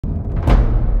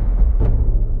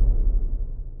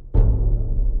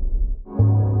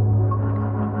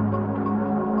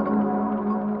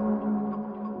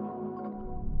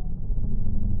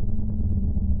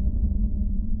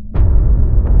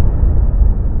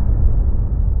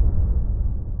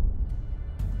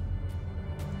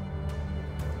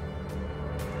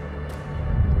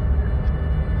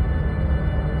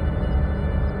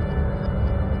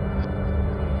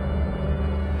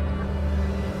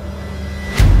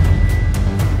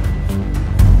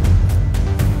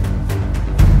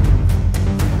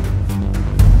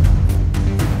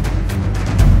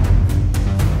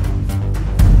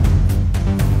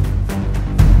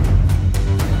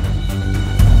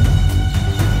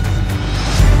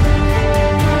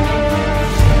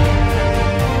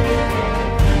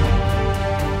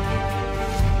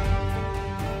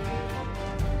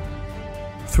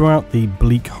Throughout the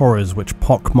bleak horrors which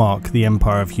pockmark the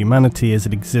empire of humanity as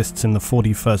it exists in the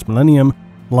 41st millennium,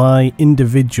 lie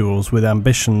individuals with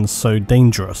ambitions so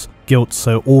dangerous, guilt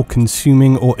so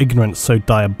all-consuming, or ignorance so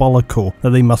diabolical that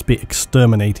they must be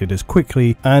exterminated as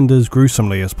quickly and as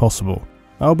gruesomely as possible.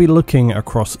 I'll be looking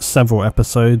across several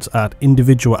episodes at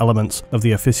individual elements of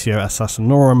the Officio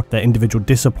Assassinorum, their individual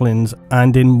disciplines,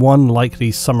 and in one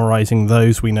likely summarising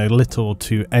those we know little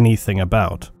to anything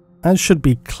about. As should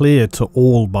be clear to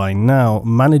all by now,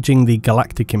 managing the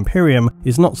Galactic Imperium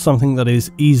is not something that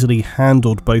is easily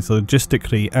handled both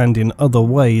logistically and in other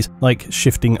ways, like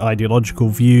shifting ideological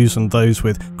views and those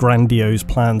with grandiose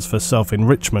plans for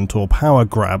self-enrichment or power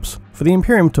grabs. For the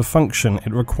Imperium to function,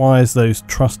 it requires those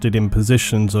trusted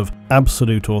impositions of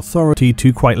absolute authority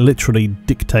to quite literally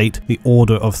dictate the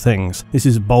order of things. This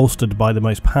is bolstered by the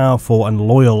most powerful and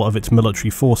loyal of its military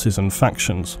forces and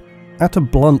factions. At a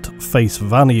blunt face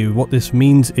value, what this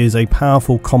means is a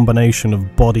powerful combination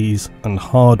of bodies and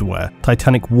hardware,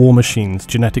 titanic war machines,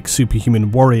 genetic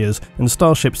superhuman warriors, and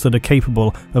starships that are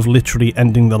capable of literally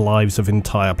ending the lives of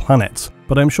entire planets.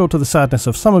 But I'm sure to the sadness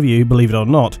of some of you, believe it or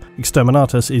not,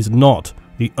 Exterminatus is not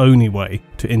the only way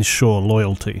to ensure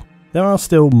loyalty. There are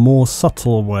still more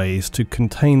subtle ways to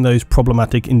contain those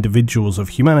problematic individuals of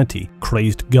humanity,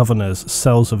 crazed governors,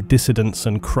 cells of dissidents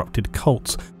and corrupted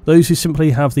cults, those who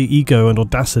simply have the ego and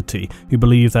audacity, who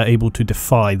believe they're able to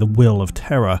defy the will of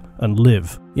terror and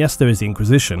live. Yes, there is the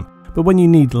Inquisition, but when you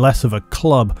need less of a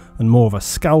club and more of a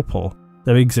scalpel,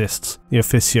 there exists the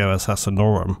Officio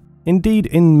Assassinorum. Indeed,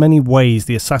 in many ways,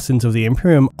 the assassins of the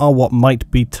Imperium are what might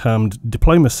be termed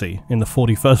diplomacy in the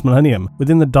 41st millennium.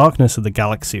 Within the darkness of the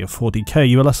galaxy of 40k,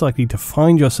 you are less likely to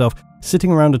find yourself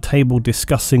sitting around a table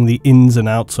discussing the ins and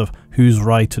outs of who's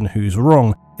right and who's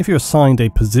wrong. If you're assigned a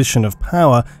position of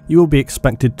power, you will be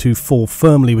expected to fall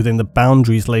firmly within the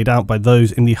boundaries laid out by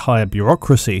those in the higher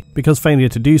bureaucracy, because failure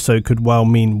to do so could well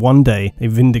mean one day a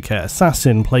Vindicare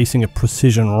Assassin placing a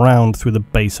precision round through the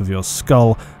base of your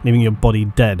skull, leaving your body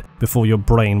dead before your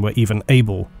brain were even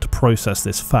able to process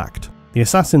this fact. The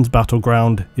assassin's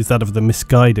battleground is that of the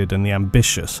misguided and the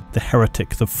ambitious, the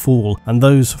heretic, the fool, and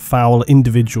those foul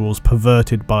individuals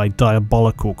perverted by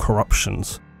diabolical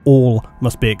corruptions. All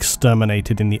must be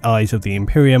exterminated in the eyes of the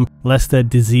Imperium, lest their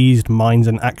diseased minds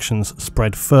and actions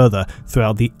spread further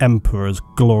throughout the Emperor's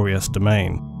glorious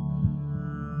domain.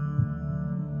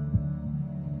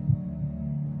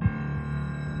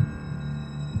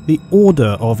 The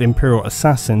Order of Imperial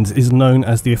Assassins is known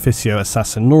as the Officio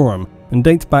Assassinorum, and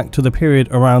dates back to the period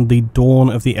around the dawn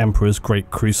of the Emperor's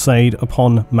Great Crusade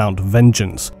upon Mount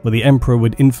Vengeance, where the Emperor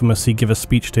would infamously give a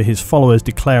speech to his followers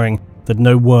declaring that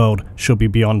no world shall be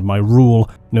beyond my rule,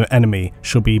 no enemy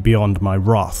shall be beyond my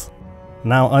wrath.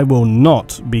 Now, I will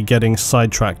not be getting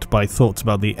sidetracked by thoughts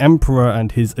about the Emperor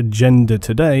and his agenda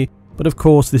today, but of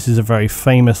course this is a very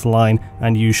famous line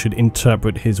and you should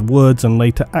interpret his words and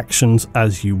later actions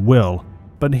as you will.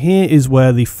 But here is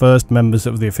where the first members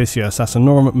of the Officio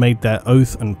Assassinorum made their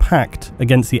oath and pact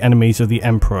against the enemies of the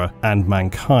Emperor and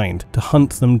mankind, to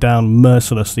hunt them down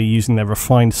mercilessly using their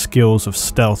refined skills of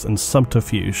stealth and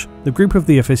subterfuge. The group of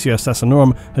the Officio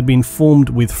Assassinorum had been formed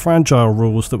with fragile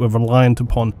rules that were reliant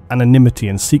upon anonymity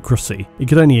and secrecy. It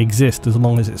could only exist as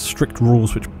long as its strict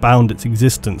rules which bound its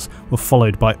existence were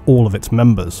followed by all of its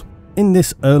members. In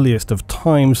this earliest of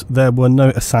times, there were no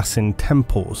assassin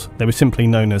temples. They were simply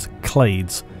known as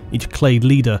clades. Each clade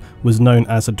leader was known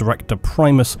as a Director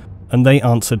Primus, and they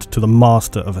answered to the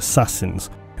Master of Assassins,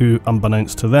 who,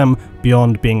 unbeknownst to them,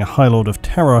 beyond being a High Lord of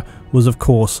Terror, was of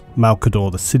course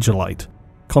Malcador the Sigillite.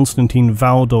 Constantine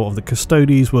Valdor of the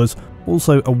Custodes was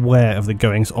also aware of the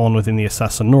goings-on within the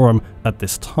Assassinorum at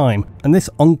this time, and this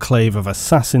enclave of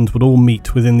assassins would all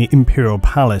meet within the Imperial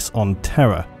Palace on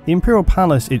Terra. The Imperial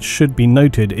Palace, it should be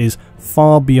noted, is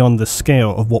far beyond the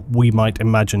scale of what we might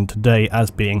imagine today as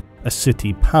being a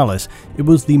city palace. It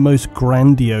was the most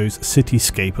grandiose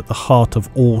cityscape at the heart of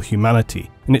all humanity,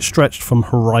 and it stretched from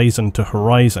horizon to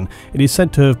horizon. It is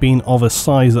said to have been of a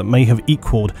size that may have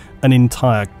equalled an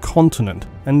entire continent,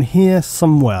 and here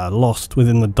somewhere, lost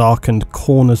within the darkened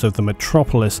corners of the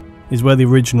metropolis, is where the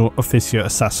original Officio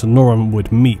Assassinorum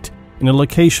would meet, in a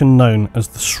location known as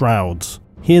the Shrouds.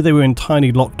 Here they were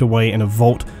entirely locked away in a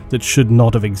vault that should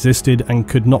not have existed and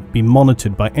could not be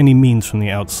monitored by any means from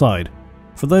the outside.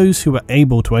 For those who were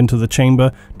able to enter the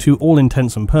chamber, to all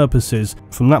intents and purposes,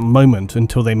 from that moment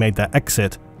until they made their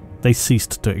exit, they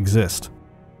ceased to exist.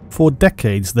 For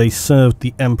decades they served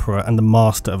the Emperor and the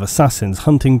Master of Assassins,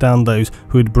 hunting down those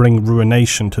who would bring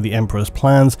ruination to the Emperor's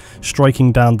plans,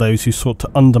 striking down those who sought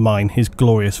to undermine his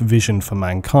glorious vision for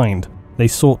mankind. They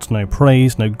sought no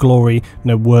praise, no glory,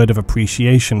 no word of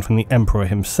appreciation from the emperor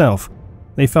himself.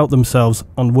 They felt themselves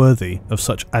unworthy of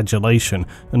such adulation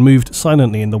and moved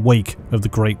silently in the wake of the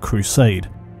Great Crusade.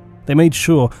 They made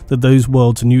sure that those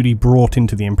worlds newly brought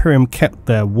into the Imperium kept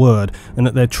their word and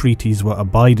that their treaties were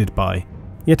abided by.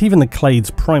 Yet even the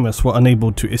Clades Primus were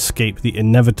unable to escape the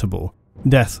inevitable.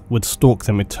 Death would stalk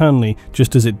them eternally,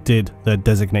 just as it did their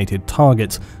designated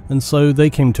targets, and so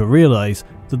they came to realize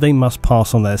that they must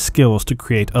pass on their skills to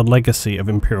create a legacy of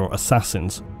Imperial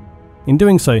assassins. In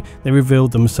doing so, they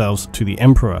revealed themselves to the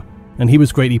Emperor, and he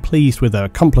was greatly pleased with their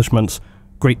accomplishments.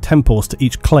 Great temples to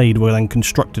each clade were then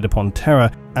constructed upon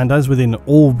Terra, and as within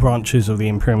all branches of the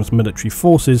Imperium's military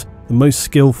forces, the most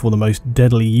skillful, the most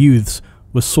deadly youths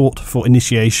were sought for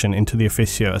initiation into the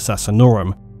Officio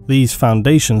Assassinorum. These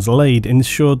foundations laid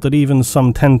ensured that even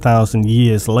some 10,000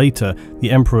 years later,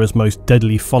 the Emperor's most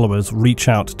deadly followers reach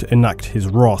out to enact his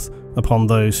wrath upon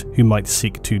those who might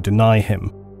seek to deny him.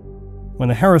 When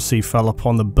a heresy fell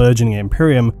upon the burgeoning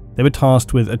Imperium, they were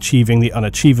tasked with achieving the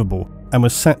unachievable, and were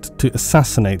set to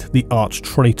assassinate the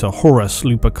arch-traitor Horus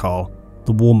Lupercal,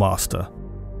 the War Master.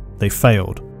 They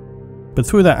failed. But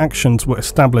through their actions were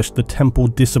established the temple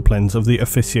disciplines of the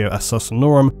Officio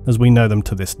Assassinorum as we know them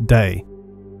to this day.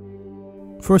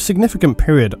 For a significant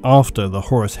period after the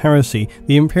Horus heresy,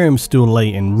 the Imperium still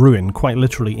lay in ruin, quite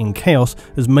literally in chaos,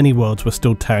 as many worlds were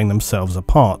still tearing themselves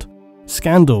apart.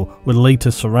 Scandal would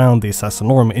later surround the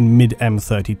Assassinorum in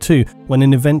mid-M32, when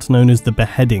an event known as the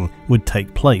Beheading would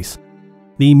take place.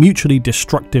 The mutually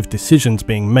destructive decisions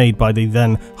being made by the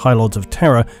then High Lords of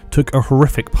Terror took a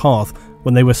horrific path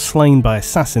when they were slain by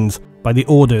assassins by the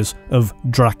orders of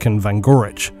Draken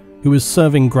Vangorich, who was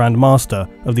serving Grand Master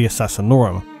of the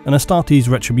Assassinorum. An Astartes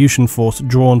retribution force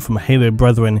drawn from Halo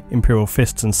Brethren, Imperial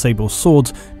Fists and Sable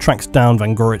Swords tracks down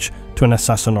Vangorich to an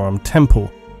Assassinorum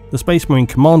temple. The Space Marine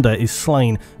commander is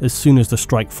slain as soon as the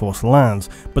strike force lands,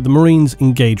 but the Marines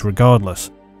engage regardless.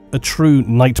 A true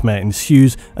nightmare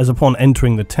ensues as upon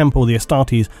entering the temple the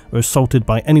Astartes are assaulted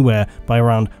by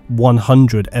around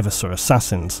 100 Eversor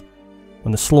assassins.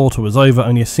 When the slaughter was over,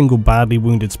 only a single badly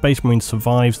wounded Space Marine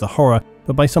survives the horror,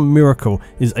 but by some miracle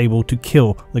is able to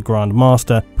kill the Grand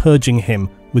Master, purging him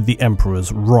with the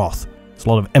Emperor's wrath. There's a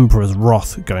lot of Emperor's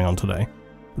wrath going on today.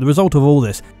 The result of all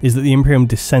this is that the Imperium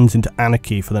descends into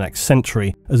anarchy for the next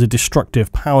century, as a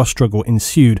destructive power struggle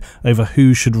ensued over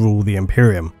who should rule the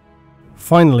Imperium.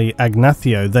 Finally,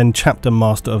 Agnathio, then chapter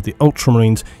master of the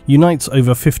Ultramarines, unites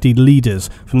over 50 leaders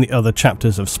from the other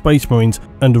chapters of Space Marines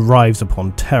and arrives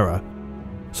upon Terra.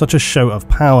 Such a show of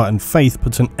power and faith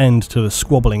puts an end to the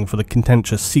squabbling for the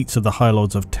contentious seats of the High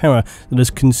Lords of Terror that has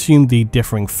consumed the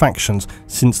differing factions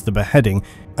since the Beheading,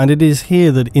 and it is here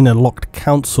that in a locked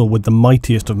council with the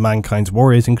mightiest of mankind's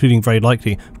warriors, including very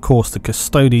likely, of course, the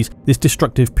Custodes, this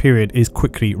destructive period is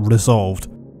quickly resolved.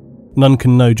 None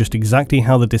can know just exactly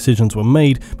how the decisions were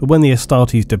made, but when the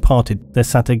Astartes departed, there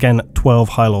sat again 12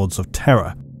 High Lords of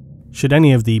Terror. Should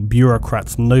any of the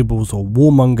bureaucrats, nobles or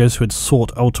warmongers who had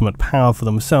sought ultimate power for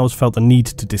themselves felt the need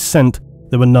to dissent,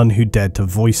 there were none who dared to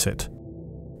voice it.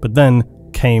 But then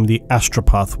came the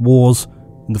Astropath Wars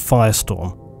and the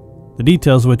Firestorm, the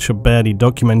details of which are barely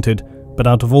documented, but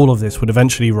out of all of this would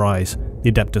eventually rise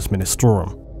the Adeptus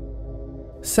Ministorum.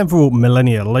 Several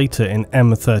millennia later in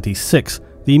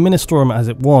M36, the Ministorum as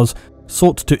it was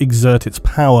sought to exert its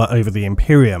power over the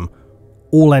Imperium.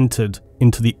 All entered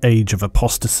into the Age of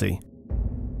Apostasy.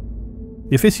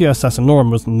 The Officio Assassinorum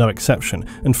was no exception,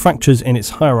 and fractures in its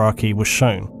hierarchy were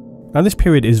shown. Now this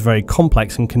period is very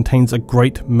complex and contains a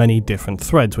great many different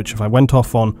threads, which if I went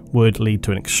off on would lead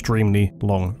to an extremely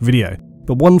long video.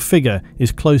 But one figure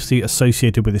is closely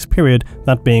associated with this period,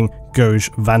 that being Goj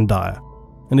Vandire.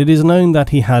 And it is known that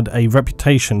he had a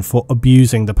reputation for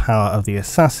abusing the power of the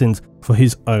assassins for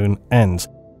his own ends.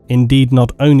 Indeed,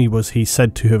 not only was he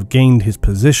said to have gained his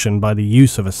position by the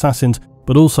use of assassins,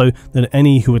 but also that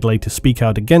any who would later speak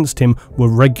out against him were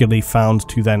regularly found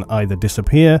to then either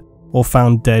disappear or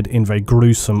found dead in very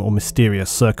gruesome or mysterious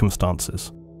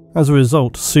circumstances. As a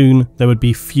result, soon there would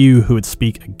be few who would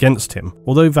speak against him.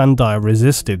 Although Vandire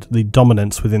resisted the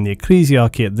dominance within the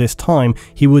ecclesiarchy at this time,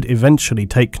 he would eventually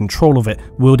take control of it,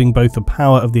 wielding both the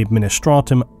power of the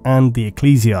administratum and the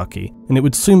ecclesiarchy, and it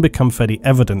would soon become fairly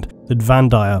evident that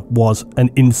Vandire was an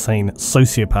insane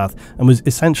sociopath and was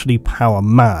essentially power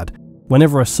mad.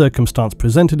 Whenever a circumstance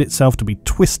presented itself to be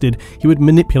twisted, he would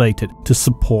manipulate it to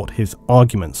support his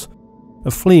arguments.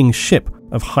 A fleeing ship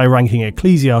of high-ranking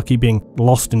ecclesiarchy being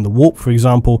lost in the warp, for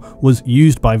example, was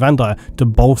used by Vandire to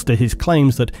bolster his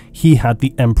claims that he had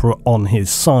the Emperor on his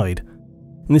side.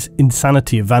 And this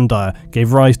insanity of Vandire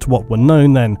gave rise to what were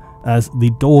known then as the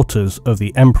Daughters of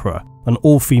the Emperor, an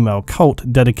all-female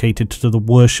cult dedicated to the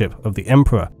worship of the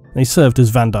Emperor. They served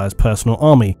as Vandire's personal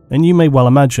army, and you may well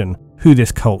imagine who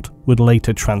this cult would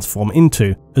later transform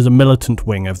into as a militant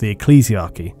wing of the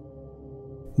ecclesiarchy.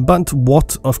 But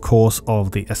what, of course,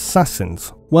 of the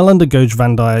assassins? Well, under Goj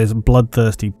Vandire's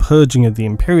bloodthirsty purging of the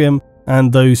Imperium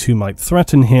and those who might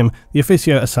threaten him, the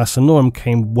Officio Assassinorum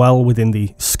came well within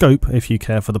the scope, if you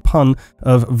care for the pun,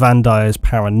 of Vandire's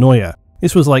paranoia.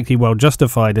 This was likely well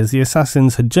justified, as the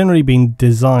assassins had generally been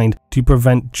designed to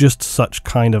prevent just such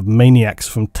kind of maniacs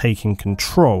from taking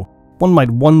control. One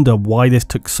might wonder why this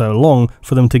took so long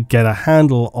for them to get a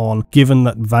handle on, given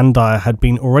that Vandire had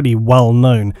been already well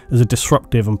known as a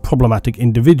disruptive and problematic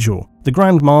individual. The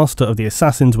Grand Master of the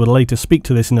Assassins would later speak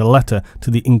to this in a letter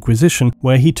to the Inquisition,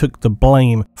 where he took the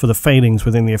blame for the failings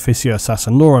within the Officio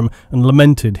Assassinorum and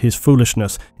lamented his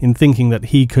foolishness in thinking that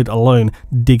he could alone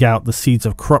dig out the seeds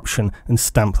of corruption and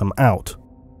stamp them out.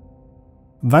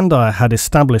 Vandire had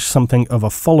established something of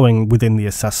a following within the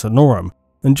Assassinorum,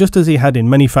 and just as he had in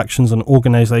many factions and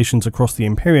organisations across the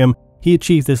Imperium, he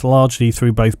achieved this largely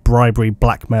through both bribery,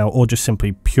 blackmail, or just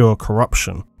simply pure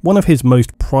corruption. One of his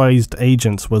most prized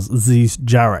agents was Ziz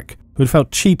Jarek, who had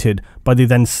felt cheated by the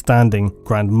then standing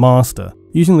Grand Master.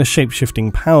 Using the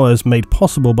shape-shifting powers made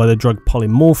possible by the drug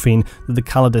polymorphine that the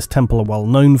Calidus Temple are well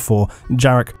known for,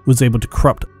 Jarek was able to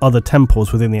corrupt other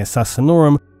temples within the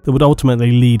Assassinorum that would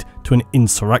ultimately lead to an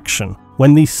insurrection.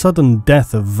 When the sudden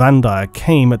death of Vandire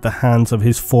came at the hands of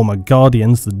his former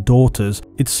guardians, the Daughters,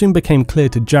 it soon became clear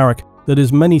to Jarek that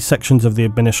as many sections of the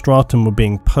Administratum were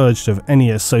being purged of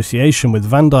any association with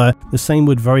Vandire, the same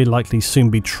would very likely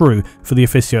soon be true for the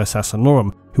Officio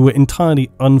Assassinorum, who were entirely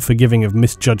unforgiving of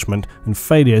misjudgment and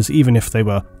failures even if they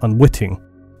were unwitting.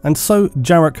 And so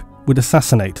Jarek would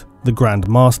assassinate the Grand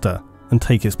Master and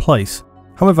take his place.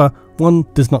 However, one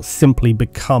does not simply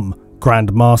become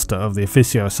Grand Master of the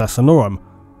Officio Assassinorum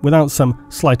without some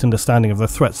slight understanding of the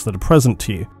threats that are present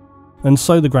to you, and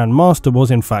so the Grand Master was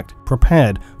in fact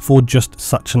prepared for just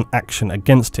such an action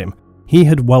against him. He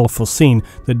had well foreseen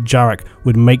that Jarek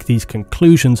would make these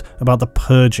conclusions about the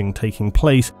purging taking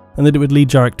place, and that it would lead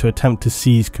Jarek to attempt to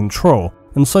seize control,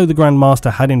 and so the Grand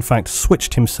Master had in fact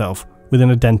switched himself with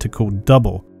an identical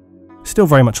double. Still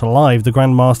very much alive, the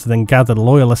Grand Master then gathered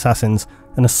loyal assassins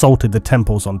and assaulted the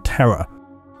temples on Terra.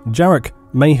 Jarek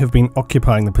may have been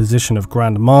occupying the position of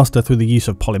Grand Master through the use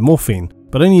of polymorphine,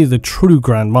 but only the true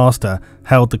Grand Master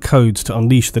held the codes to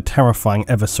unleash the terrifying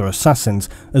Eversor assassins,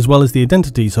 as well as the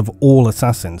identities of all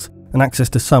assassins, and access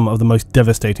to some of the most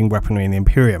devastating weaponry in the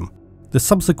Imperium. The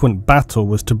subsequent battle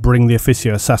was to bring the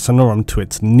Officio Assassinorum to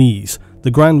its knees. The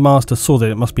Grand Master saw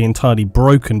that it must be entirely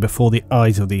broken before the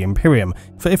eyes of the Imperium,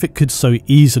 for if it could so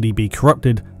easily be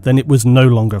corrupted, then it was no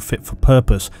longer fit for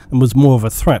purpose, and was more of a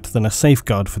threat than a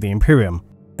safeguard for the Imperium.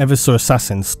 Eversor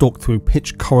assassins stalked through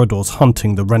pitched corridors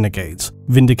hunting the renegades.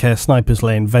 Vindicare snipers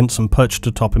lay in vents and perched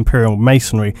atop Imperial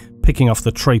masonry, picking off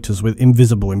the traitors with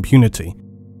invisible impunity.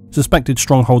 Suspected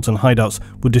strongholds and hideouts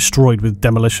were destroyed with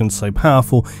demolitions so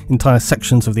powerful, entire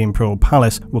sections of the Imperial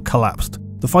Palace were collapsed.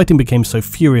 The fighting became so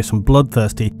furious and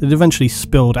bloodthirsty that it eventually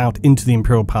spilled out into the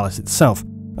Imperial Palace itself,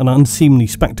 an unseemly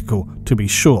spectacle to be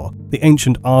sure. The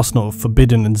ancient arsenal of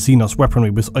forbidden and Xenos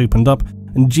weaponry was opened up,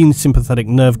 and gene-sympathetic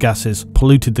nerve gases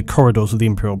polluted the corridors of the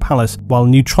Imperial Palace, while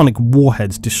neutronic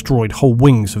warheads destroyed whole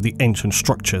wings of the ancient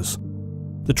structures.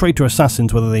 The traitor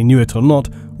assassins, whether they knew it or not,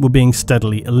 were being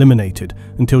steadily eliminated,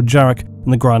 until Jarek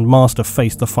and the Grand Master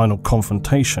faced the final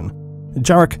confrontation.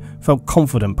 Jarek felt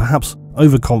confident, perhaps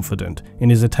overconfident, in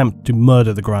his attempt to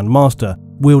murder the Grand Master,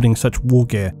 wielding such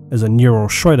wargear as a neural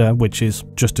shredder, which is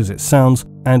just as it sounds,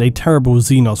 and a terrible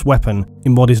Xenos weapon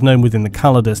in what is known within the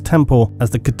Calidus Temple as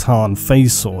the Catan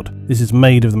Phase Sword. This is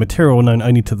made of the material known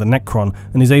only to the Necron,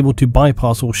 and is able to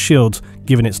bypass all shields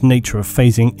given its nature of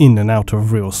phasing in and out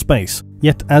of real space.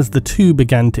 Yet as the two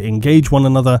began to engage one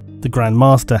another, the Grand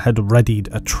Master had readied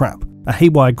a trap. A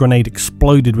haywire grenade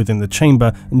exploded within the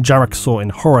chamber, and Jarek saw in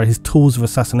horror his tools of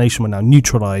assassination were now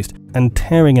neutralized, and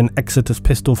tearing an Exitus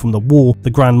pistol from the wall,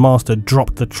 the Grand Master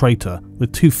dropped the traitor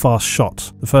with two fast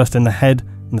shots, the first in the head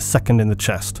and the second in the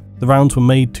chest. The rounds were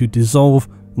made to dissolve,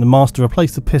 and the Master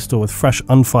replaced the pistol with fresh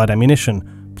unfired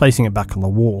ammunition, placing it back on the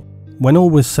wall. When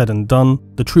all was said and done,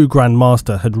 the true Grand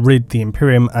Master had rid the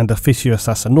Imperium and Officio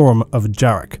Assassinorum of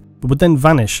Jarek, but would then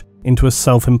vanish into a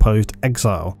self-imposed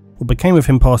exile. What became of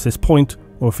him past this point,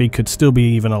 or if he could still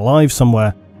be even alive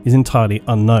somewhere, is entirely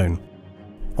unknown.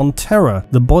 On Terra,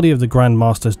 the body of the Grand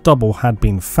Master's double had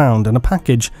been found, and a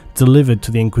package delivered to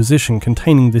the Inquisition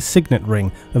containing the signet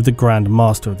ring of the Grand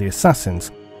Master of the Assassins,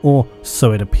 or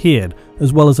so it appeared,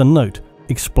 as well as a note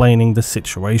explaining the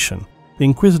situation. The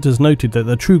Inquisitors noted that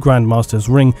the true Grandmaster's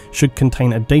ring should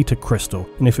contain a data crystal,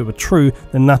 and if it were true,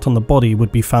 then that on the body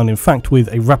would be found in fact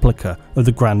with a replica of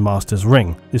the Grandmaster's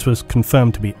ring. This was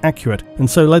confirmed to be accurate, and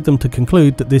so led them to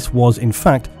conclude that this was in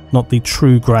fact not the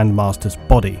true Grandmaster's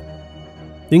body.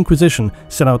 The Inquisition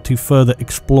set out to further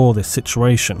explore this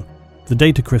situation. The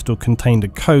data crystal contained a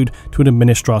code to an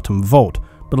Administratum vault,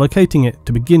 but locating it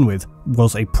to begin with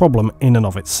was a problem in and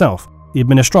of itself. The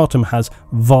Administratum has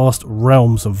vast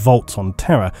realms of vaults on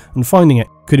Terra, and finding it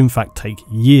could in fact take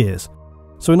years.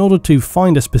 So in order to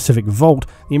find a specific vault,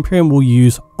 the Imperium will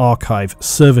use archive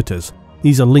servitors.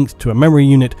 These are linked to a memory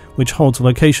unit which holds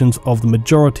locations of the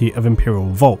majority of Imperial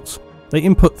vaults. They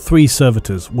input 3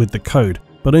 servitors with the code,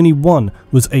 but only one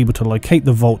was able to locate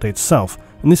the vault itself,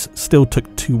 and this still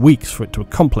took 2 weeks for it to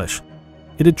accomplish.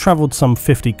 It had travelled some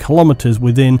 50 kilometres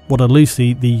within what are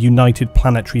loosely the United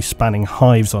Planetary Spanning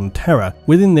Hives on Terra.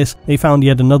 Within this, they found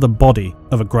yet another body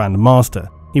of a Grand Master.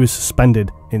 He was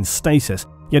suspended in stasis,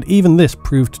 yet even this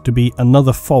proved to be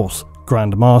another false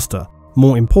Grand Master.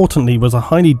 More importantly was a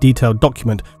highly detailed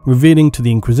document revealing to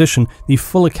the Inquisition the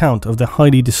full account of the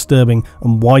highly disturbing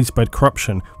and widespread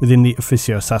corruption within the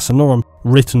Officio Assassinorum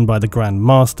written by the Grand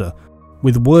Master,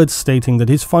 with words stating that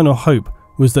his final hope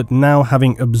was that now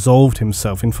having absolved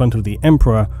himself in front of the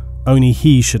Emperor, only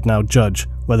he should now judge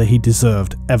whether he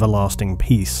deserved everlasting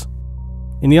peace.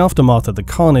 In the aftermath of the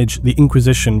carnage, the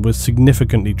Inquisition was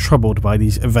significantly troubled by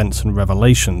these events and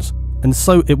revelations, and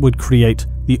so it would create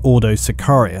the Ordo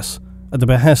Sicarius, at the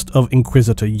behest of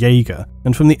Inquisitor Jaeger,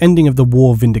 and from the ending of the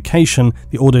War of Vindication,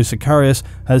 the Ordo Sicarius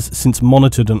has since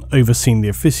monitored and overseen the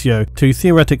Officio to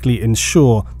theoretically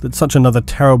ensure that such another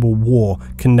terrible war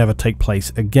can never take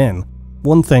place again.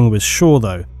 One thing was sure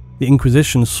though, the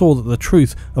Inquisition saw that the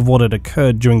truth of what had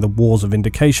occurred during the Wars of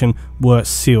Vindication were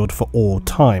sealed for all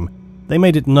time. They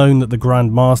made it known that the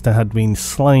Grand Master had been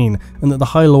slain, and that the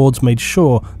High Lords made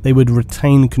sure they would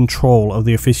retain control of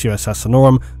the Officio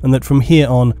Assassinorum, and that from here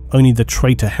on, only the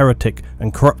traitor heretic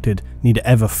and corrupted need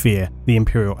ever fear the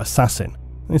Imperial Assassin.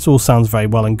 This all sounds very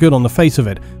well and good on the face of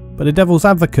it, but a devil's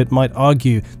advocate might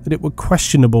argue that it were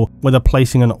questionable whether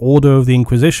placing an Order of the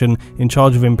Inquisition in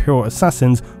charge of Imperial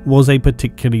Assassins was a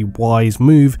particularly wise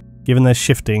move, given their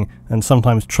shifting and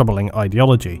sometimes troubling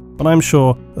ideology. But I'm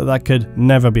sure that that could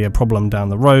never be a problem down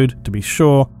the road. To be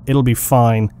sure, it'll be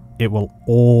fine. It will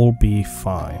all be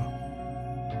fine.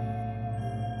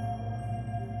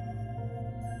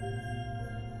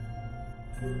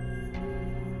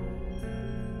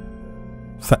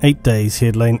 For 8 days he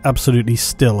had lain absolutely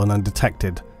still and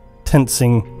undetected,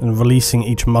 tensing and releasing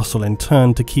each muscle in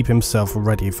turn to keep himself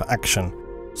ready for action.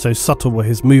 So subtle were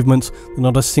his movements that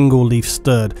not a single leaf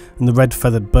stirred, and the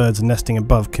red-feathered birds nesting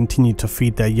above continued to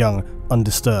feed their young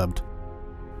undisturbed.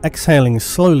 Exhaling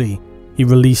slowly, he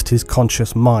released his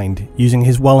conscious mind, using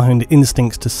his well-honed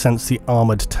instincts to sense the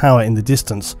armoured tower in the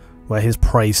distance, where his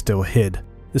prey still hid.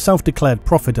 The self-declared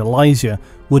prophet Elijah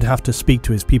would have to speak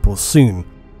to his people soon,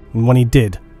 and when he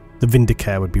did, the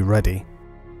Vindicare would be ready.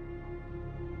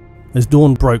 As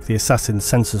dawn broke, the assassin's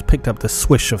senses picked up the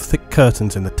swish of thick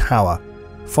curtains in the tower.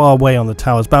 Far away on the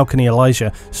tower's balcony,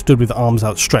 Elijah stood with arms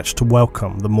outstretched to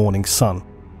welcome the morning sun.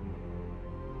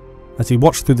 As he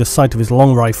watched through the sight of his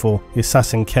long rifle, the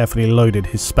assassin carefully loaded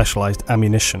his specialized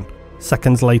ammunition.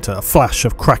 Seconds later, a flash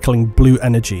of crackling blue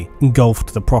energy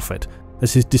engulfed the prophet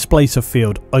as his displacer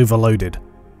field overloaded.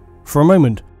 For a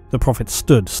moment, the prophet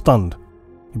stood stunned.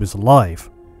 He was alive.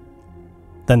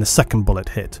 Then the second bullet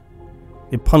hit.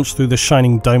 It punched through the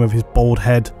shining dome of his bald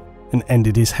head and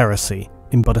ended his heresy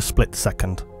in but a split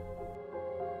second.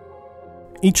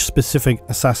 Each specific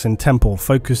assassin temple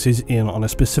focuses in on a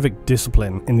specific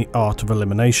discipline in the art of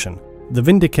elimination. The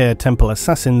Vindicare Temple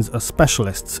assassins are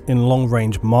specialists in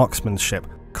long-range marksmanship,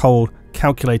 cold,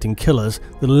 calculating killers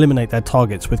that eliminate their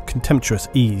targets with contemptuous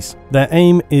ease. Their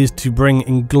aim is to bring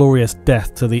inglorious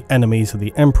death to the enemies of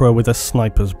the Emperor with a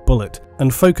sniper's bullet,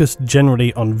 and focus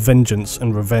generally on vengeance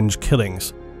and revenge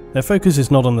killings. Their focus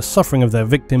is not on the suffering of their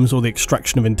victims or the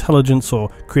extraction of intelligence or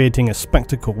creating a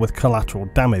spectacle with collateral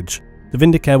damage. The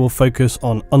Vindicare will focus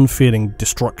on unfeeling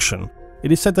destruction.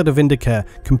 It is said that a Vindicare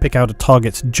can pick out a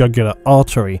target's jugular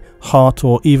artery, heart,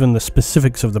 or even the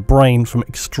specifics of the brain from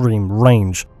extreme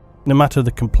range. No matter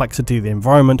the complexity of the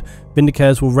environment,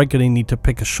 Vindicares will regularly need to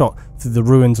pick a shot through the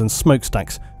ruins and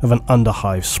smokestacks of an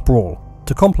underhive sprawl.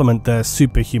 To complement their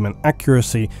superhuman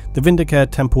accuracy, the Vindicare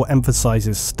Temple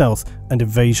emphasizes stealth and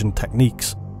evasion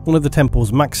techniques. One of the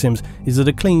temple's maxims is that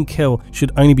a clean kill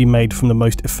should only be made from the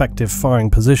most effective firing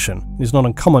position. It is not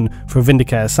uncommon for a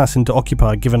Vindicare assassin to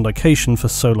occupy a given location for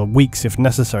solar weeks if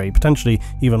necessary, potentially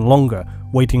even longer,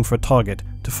 waiting for a target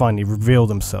to finally reveal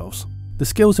themselves. The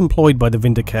skills employed by the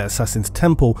Vindicare Assassin's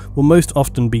temple will most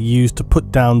often be used to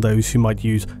put down those who might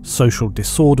use social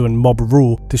disorder and mob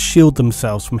rule to shield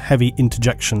themselves from heavy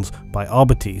interjections by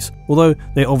arbites, although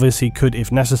they obviously could,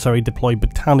 if necessary, deploy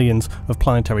battalions of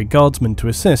planetary guardsmen to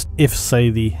assist if, say,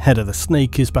 the head of the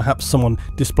snake is perhaps someone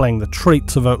displaying the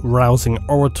traits of a rousing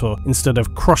orator instead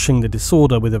of crushing the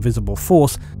disorder with a visible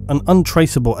force. An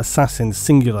untraceable assassin's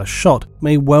singular shot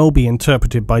may well be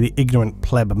interpreted by the ignorant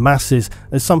pleb masses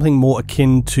as something more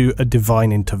akin to a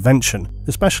divine intervention,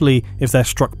 especially if they're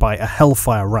struck by a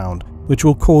hellfire round, which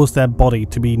will cause their body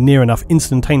to be near enough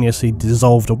instantaneously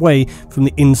dissolved away from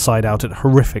the inside out at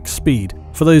horrific speed.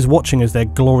 For those watching as their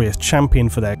glorious champion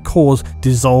for their cause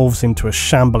dissolves into a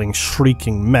shambling,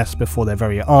 shrieking mess before their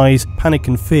very eyes, panic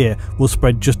and fear will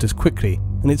spread just as quickly,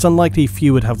 and it's unlikely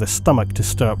few would have the stomach to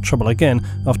stir up trouble again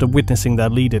after witnessing their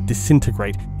leader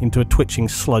disintegrate into a twitching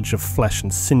sludge of flesh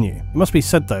and sinew. It must be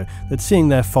said though that seeing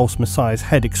their false messiah's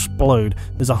head explode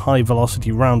as a high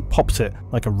velocity round pops it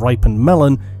like a ripened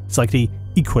melon is likely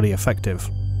equally effective.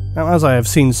 Now, as I have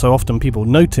seen so often people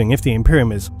noting, if the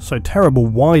Imperium is so terrible,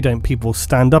 why don't people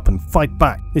stand up and fight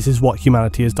back? This is what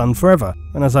humanity has done forever,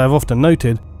 and as I have often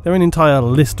noted, there are an entire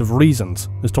list of reasons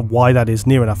as to why that is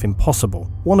near enough impossible,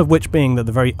 one of which being that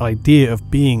the very idea of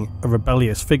being a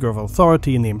rebellious figure of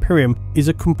authority in the Imperium is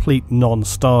a complete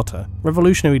non-starter.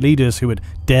 Revolutionary leaders who would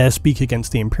dare speak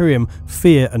against the Imperium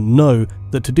fear and know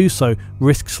that to do so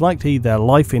risks likely their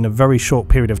life in a very short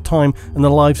period of time and the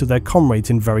lives of their comrades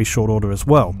in very short order as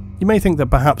well. You may think that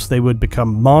perhaps they would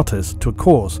become martyrs to a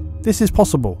cause. This is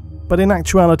possible, but in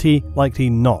actuality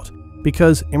likely not,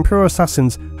 because Imperial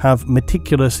assassins have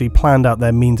meticulously planned out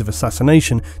their means of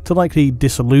assassination to likely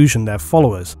disillusion their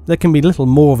followers. There can be little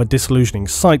more of a disillusioning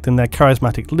sight than their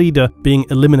charismatic leader being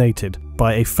eliminated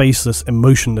by a faceless,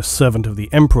 emotionless servant of the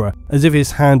Emperor, as if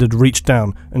his hand had reached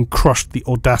down and crushed the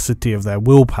audacity of their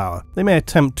willpower. They may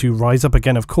attempt to rise up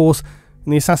again, of course,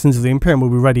 and the assassins of the Imperium will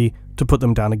be ready to put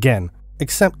them down again,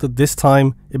 except that this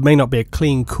time it may not be a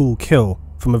clean, cool kill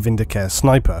from a Vindicare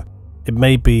sniper. It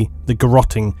may be the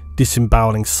garroting,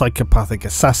 disemboweling psychopathic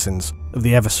assassins of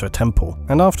the Eversor Temple,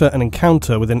 and after an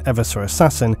encounter with an Eversor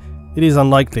assassin, it is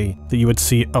unlikely that you would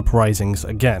see uprisings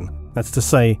again. That's to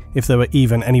say, if there were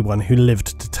even anyone who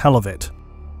lived to tell of it.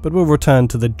 But we'll return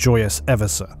to the joyous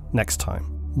Eversor next time.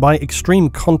 By extreme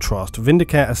contrast,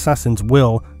 Vindicare assassins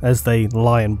will, as they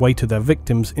lie in wait to their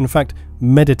victims, in fact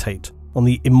meditate on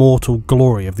the immortal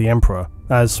glory of the Emperor,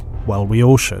 as, well, we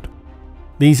all should.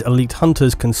 These elite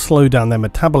hunters can slow down their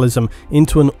metabolism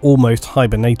into an almost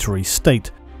hibernatory state.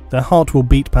 Their heart will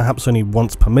beat perhaps only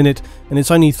once per minute, and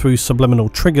it's only through subliminal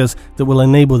triggers that will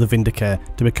enable the Vindicare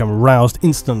to become roused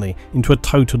instantly into a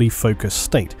totally focused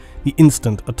state, the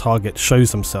instant a target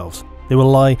shows themselves. They will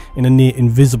lie in a near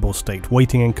invisible state,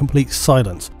 waiting in complete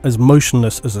silence, as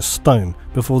motionless as a stone,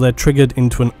 before they're triggered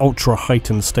into an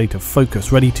ultra-heightened state of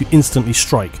focus, ready to instantly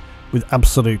strike with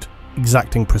absolute,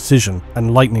 exacting precision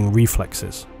and lightning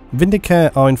reflexes.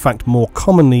 Vindicare are in fact more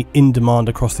commonly in demand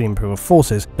across the Imperial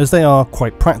forces, as they are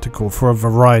quite practical for a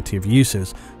variety of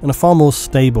uses, and are far more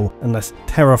stable and less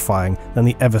terrifying than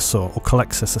the Eversor or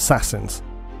Calexis assassins.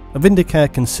 A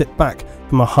Vindicare can sit back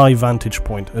from a high vantage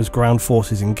point as ground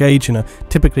forces engage in a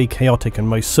typically chaotic and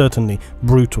most certainly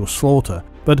brutal slaughter,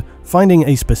 but finding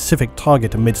a specific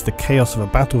target amidst the chaos of a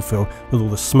battlefield with all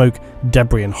the smoke,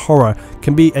 debris and horror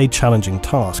can be a challenging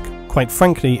task. Quite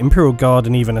frankly, Imperial Guard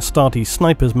and even Astarte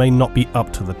snipers may not be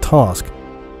up to the task.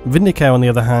 Vindicare, on the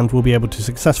other hand, will be able to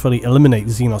successfully eliminate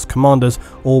Xenos commanders,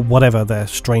 or whatever their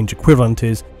strange equivalent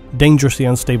is, dangerously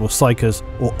unstable psychers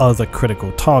or other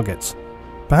critical targets.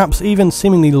 Perhaps even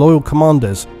seemingly loyal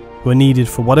commanders who are needed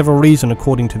for whatever reason,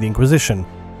 according to the Inquisition,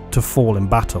 to fall in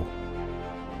battle.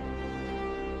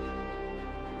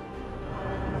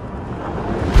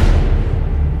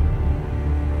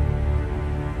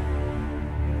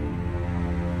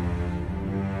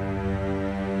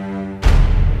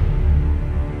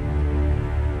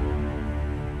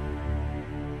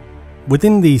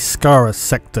 Within the Skara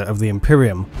sector of the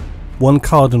Imperium, one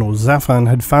Cardinal Zafan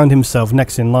had found himself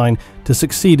next in line to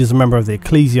succeed as a member of the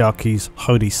Ecclesiarchy's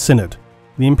Holy Synod,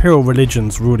 the Imperial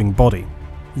religion's ruling body.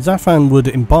 Zafan would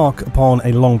embark upon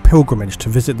a long pilgrimage to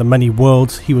visit the many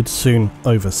worlds he would soon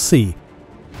oversee.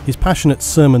 His passionate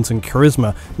sermons and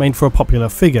charisma made for a popular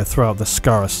figure throughout the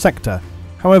Skara sector.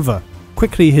 However,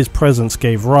 quickly his presence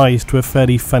gave rise to a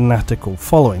fairly fanatical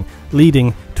following,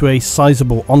 leading to a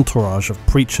sizable entourage of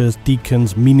preachers,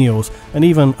 deacons, menials, and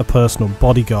even a personal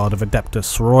bodyguard of Adeptus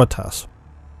Sororitas.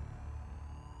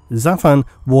 Zafan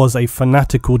was a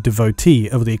fanatical devotee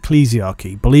of the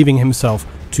Ecclesiarchy, believing himself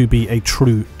to be a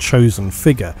true chosen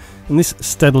figure, and this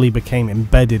steadily became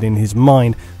embedded in his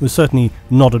mind, was certainly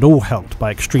not at all helped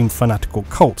by extreme fanatical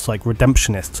cults like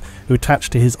redemptionists who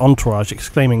attached to his entourage,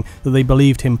 exclaiming that they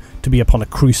believed him to be upon a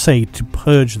crusade to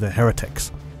purge the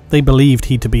heretics. They believed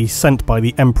he to be sent by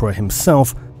the Emperor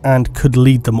himself and could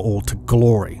lead them all to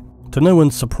glory. To no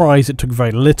one's surprise, it took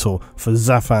very little for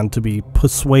Zaffan to be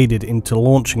persuaded into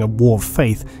launching a war of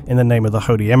faith in the name of the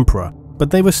Holy Emperor, but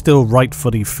they were still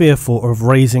rightfully fearful of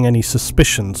raising any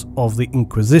suspicions of the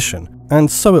Inquisition,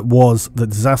 and so it was that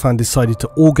Zaffan decided to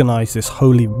organise this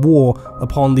holy war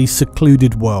upon the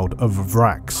secluded world of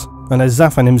Vraks. And as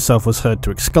Zaffan himself was heard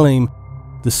to exclaim,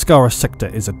 "The Skara sector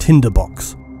is a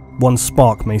tinderbox. One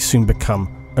spark may soon become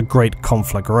a great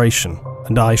conflagration,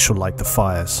 and I shall light the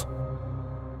fires."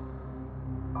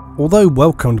 Although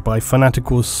welcomed by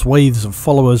fanatical swathes of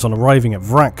followers on arriving at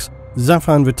Vraks,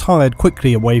 Zaffan retired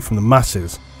quickly away from the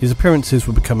masses. His appearances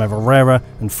would become ever rarer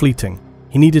and fleeting.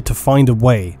 He needed to find a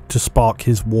way to spark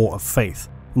his war of faith,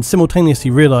 and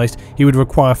simultaneously realised he would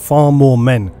require far more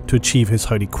men to achieve his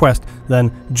holy quest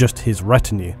than just his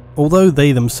retinue. Although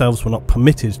they themselves were not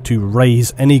permitted to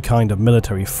raise any kind of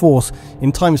military force,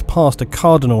 in times past a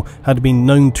cardinal had been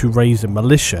known to raise a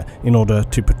militia in order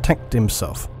to protect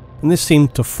himself, and this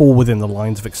seemed to fall within the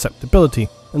lines of acceptability,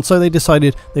 and so they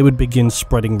decided they would begin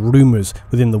spreading rumours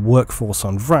within the workforce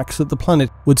on Vraks that the planet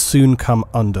would soon come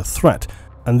under threat,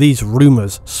 and these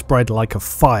rumours spread like a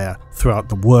fire throughout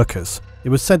the workers. It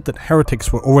was said that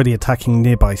heretics were already attacking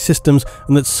nearby systems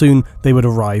and that soon they would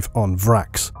arrive on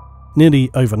Vraks.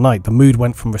 Nearly overnight, the mood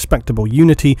went from respectable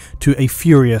unity to a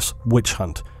furious witch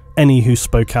hunt. Any who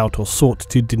spoke out or sought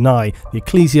to deny the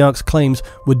ecclesiarch's claims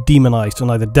were demonized and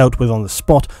either dealt with on the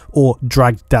spot or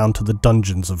dragged down to the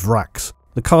dungeons of Vraks.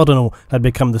 The cardinal had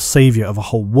become the saviour of a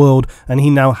whole world, and he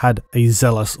now had a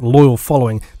zealous, loyal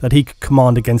following that he could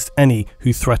command against any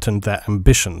who threatened their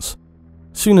ambitions.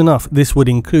 Soon enough, this would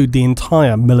include the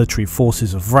entire military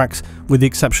forces of Vraks, with the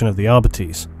exception of the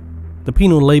Arbites. The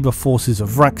penal labour forces of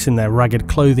Vraks, in their ragged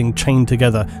clothing, chained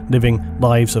together, living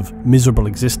lives of miserable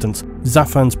existence.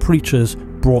 Zaffan's preachers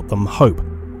brought them hope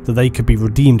that they could be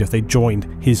redeemed if they joined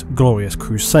his glorious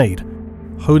crusade.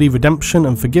 Holy redemption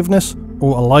and forgiveness,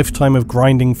 or a lifetime of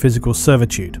grinding physical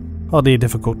servitude? Hardly a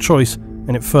difficult choice,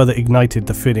 and it further ignited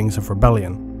the feelings of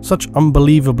rebellion. Such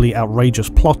unbelievably outrageous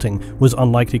plotting was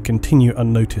unlikely to continue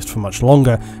unnoticed for much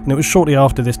longer, and it was shortly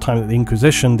after this time that the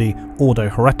Inquisition, the Ordo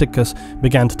Hereticus,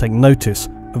 began to take notice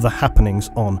of the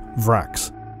happenings on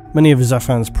Vraks. Many of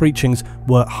Zaffan's preachings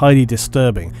were highly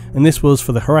disturbing, and this was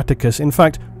for the Hereticus, in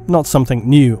fact, not something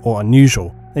new or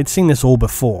unusual. They'd seen this all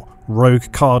before.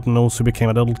 Rogue cardinals who became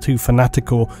a little too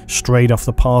fanatical, strayed off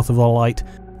the path of the light.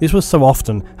 This was so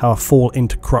often how a fall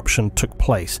into corruption took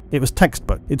place. It was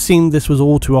textbook. It seemed this was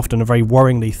all too often a very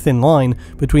worryingly thin line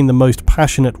between the most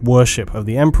passionate worship of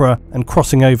the Emperor and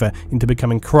crossing over into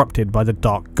becoming corrupted by the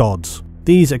dark gods.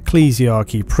 These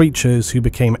ecclesiarchy preachers, who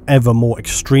became ever more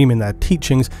extreme in their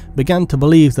teachings, began to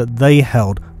believe that they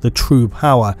held the true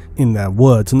power in their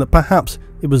words, and that perhaps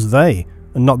it was they,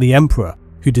 and not the Emperor,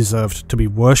 who deserved to be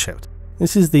worshipped.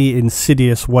 This is the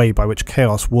insidious way by which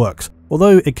chaos works.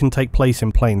 Although it can take place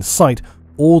in plain sight,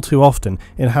 all too often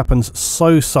it happens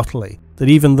so subtly that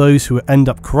even those who end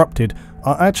up corrupted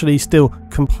are actually still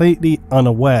completely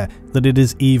unaware that it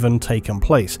has even taken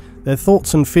place. Their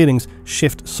thoughts and feelings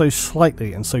shift so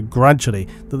slightly and so gradually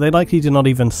that they likely do not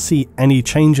even see any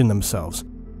change in themselves.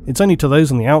 It's only to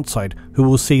those on the outside who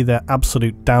will see their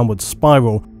absolute downward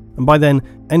spiral, and by then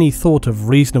any thought of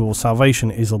reasonable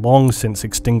salvation is long since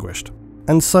extinguished.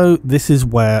 And so this is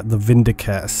where the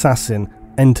Vindicare Assassin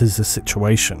enters the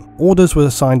situation. Orders were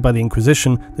assigned by the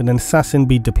Inquisition that an assassin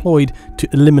be deployed to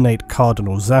eliminate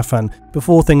Cardinal Zaffan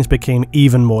before things became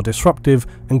even more disruptive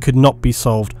and could not be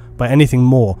solved by anything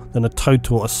more than a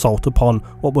total assault upon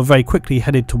what were very quickly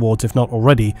headed towards, if not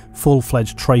already,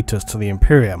 full-fledged traitors to the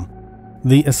Imperium.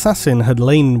 The assassin had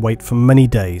lain in wait for many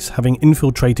days, having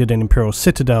infiltrated an Imperial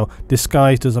citadel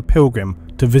disguised as a pilgrim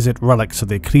to visit relics of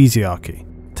the ecclesiarchy.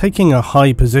 Taking a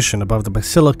high position above the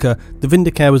basilica, the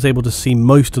Vindicare was able to see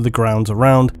most of the grounds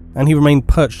around, and he remained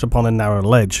perched upon a narrow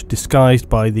ledge, disguised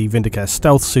by the Vindicare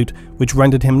stealth suit, which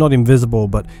rendered him not invisible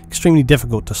but extremely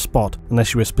difficult to spot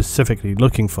unless you were specifically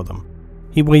looking for them.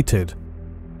 He waited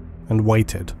and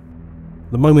waited.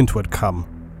 The moment would come,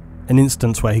 an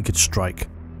instance where he could strike.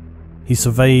 He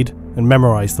surveyed and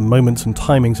memorized the moments and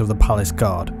timings of the palace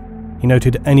guard. He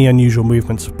noted any unusual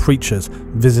movements of preachers,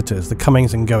 visitors, the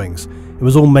comings and goings. It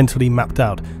was all mentally mapped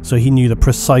out, so he knew the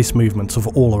precise movements of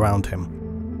all around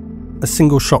him. A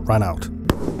single shot rang out.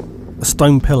 A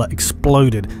stone pillar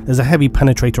exploded as a heavy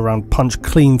penetrator round punched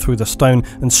clean through the stone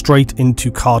and straight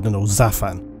into Cardinal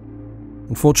Zaffan.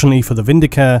 Unfortunately for the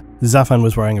Vindicare, Zafan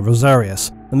was wearing a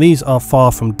rosarius, and these are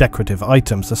far from decorative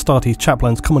items. Astartes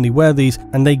chaplains commonly wear these,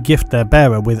 and they gift their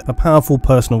bearer with a powerful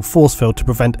personal force field to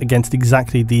prevent against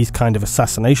exactly these kind of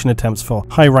assassination attempts for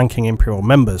high-ranking Imperial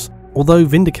members. Although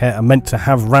Vindicare are meant to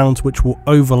have rounds which will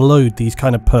overload these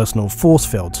kind of personal force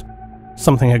fields,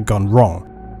 something had gone wrong.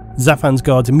 Zafan's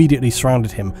guards immediately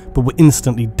surrounded him, but were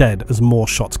instantly dead as more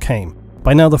shots came.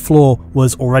 By now the floor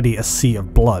was already a sea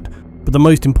of blood, but the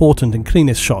most important and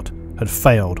cleanest shot had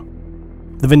failed.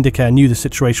 The Vindicare knew the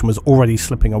situation was already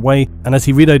slipping away, and as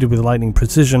he reloaded with lightning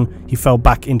precision, he fell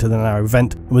back into the narrow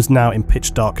vent and was now in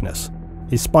pitch darkness.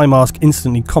 His spy mask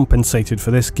instantly compensated for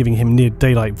this, giving him near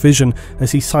daylight vision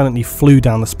as he silently flew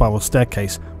down the spiral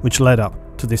staircase which led up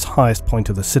to this highest point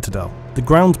of the citadel. The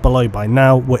grounds below by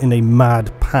now were in a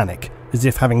mad panic, as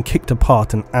if having kicked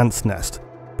apart an ant's nest.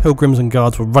 Pilgrims and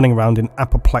guards were running around in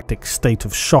apoplectic state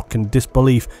of shock and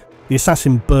disbelief. The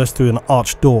assassin burst through an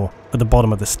arched door at the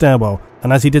bottom of the stairwell,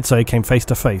 and as he did so he came face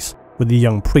to face with the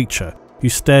young preacher, who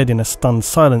stared in a stunned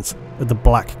silence at the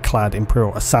black-clad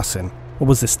Imperial assassin. What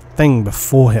was this thing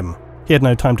before him? He had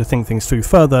no time to think things through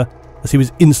further, as he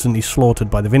was instantly slaughtered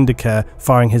by the Vindicare,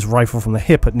 firing his rifle from the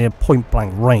hip at near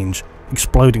point-blank range,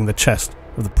 exploding the chest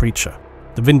of the preacher.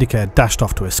 The Vindicare dashed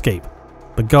off to escape,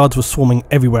 but guards were swarming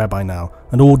everywhere by now,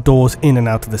 and all doors in and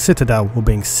out of the citadel were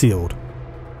being sealed.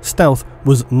 Stealth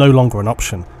was no longer an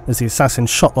option, as the assassin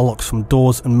shot the locks from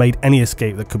doors and made any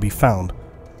escape that could be found.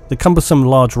 The cumbersome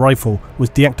large rifle was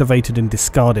deactivated and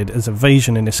discarded as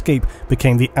evasion and escape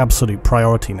became the absolute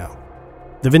priority now.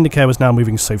 The Vindicare was now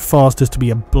moving so fast as to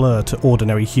be a blur to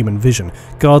ordinary human vision.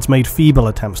 Guards made feeble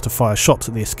attempts to fire shots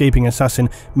at the escaping assassin.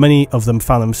 Many of them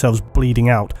found themselves bleeding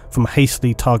out from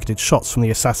hastily targeted shots from the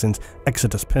assassin's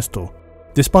Exodus pistol.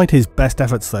 Despite his best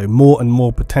efforts though, more and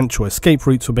more potential escape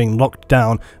routes were being locked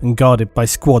down and guarded by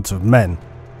squads of men.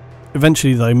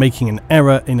 Eventually though, making an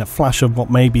error in a flash of what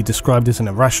may be described as an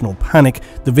irrational panic,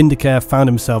 the Vindicare found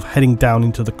himself heading down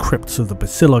into the crypts of the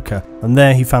Basilica, and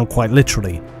there he found quite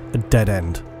literally a dead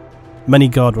end. Many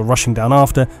guards were rushing down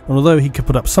after, and although he could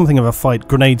put up something of a fight,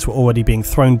 grenades were already being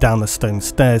thrown down the stone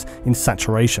stairs in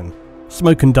saturation.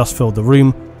 Smoke and dust filled the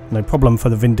room. No problem for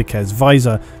the Vindicare's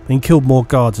visor, but he killed more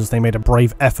guards as they made a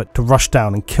brave effort to rush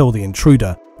down and kill the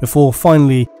intruder, before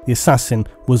finally the assassin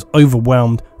was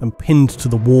overwhelmed and pinned to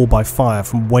the wall by fire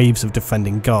from waves of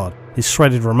defending guard. His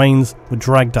shredded remains were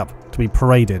dragged up to be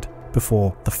paraded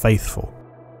before the faithful.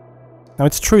 Now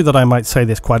it's true that I might say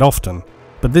this quite often,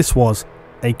 but this was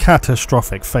a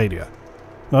catastrophic failure.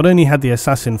 Not only had the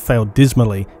assassin failed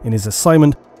dismally in his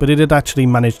assignment, but it had actually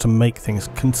managed to make things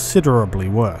considerably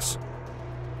worse.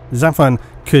 Zafan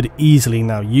could easily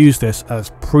now use this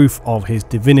as proof of his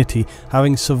divinity,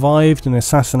 having survived an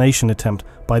assassination attempt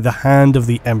by the hand of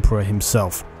the Emperor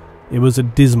himself. It was a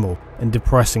dismal and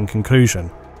depressing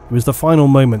conclusion. It was the final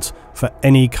moments for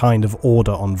any kind of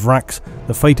order on Vraks.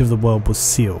 The fate of the world was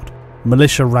sealed.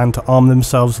 Militia ran to arm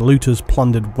themselves, looters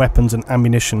plundered weapons and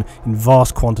ammunition in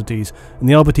vast quantities, and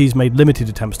the Arbites made limited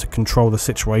attempts to control the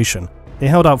situation. They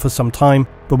held out for some time,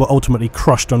 but were ultimately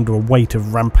crushed under a weight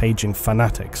of rampaging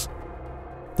fanatics.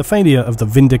 The failure of the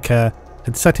Vindicare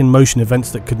had set in motion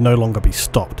events that could no longer be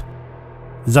stopped.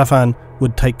 Zafan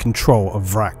would take control of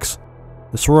Vraks.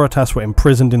 The Sororitas were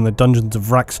imprisoned in the dungeons of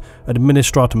Vraks, and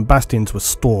Administratum bastions were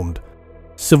stormed.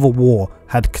 Civil war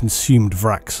had consumed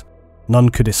Vraks. None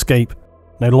could escape,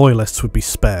 no loyalists would be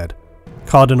spared.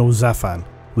 Cardinal Zafan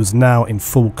was now in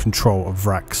full control of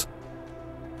Vraks.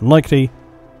 And likely,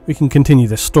 we can continue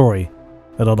this story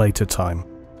at a later time.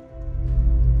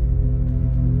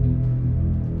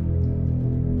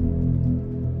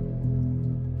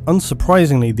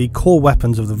 Unsurprisingly, the core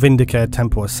weapons of the Vindicare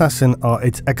Temple Assassin are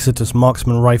its Exodus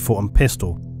marksman rifle and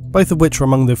pistol, both of which are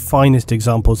among the finest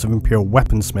examples of Imperial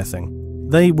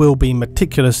weaponsmithing. They will be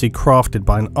meticulously crafted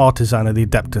by an artisan of the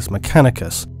Adeptus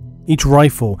Mechanicus. Each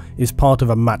rifle is part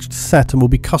of a matched set and will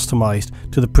be customized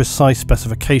to the precise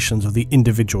specifications of the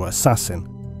individual assassin.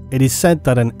 It is said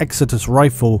that an Exodus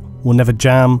rifle will never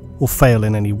jam or fail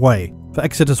in any way, for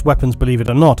Exodus weapons, believe it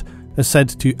or not, are said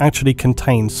to actually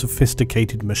contain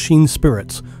sophisticated machine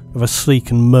spirits of a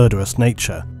sleek and murderous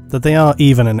nature, that they are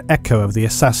even an echo of the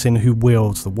assassin who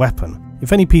wields the weapon.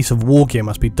 If any piece of wargear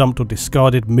must be dumped or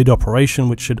discarded mid-operation,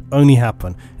 which should only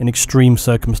happen in extreme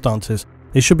circumstances,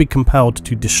 they should be compelled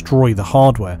to destroy the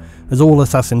hardware, as all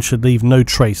assassins should leave no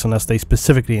trace unless they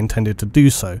specifically intended to do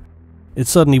so. It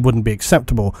certainly wouldn't be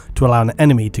acceptable to allow an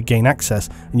enemy to gain access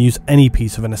and use any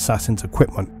piece of an assassin's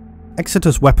equipment.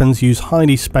 Exodus weapons use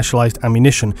highly specialized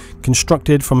ammunition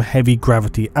constructed from heavy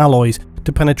gravity alloys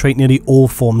to penetrate nearly all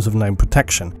forms of known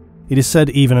protection. it is said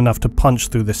even enough to punch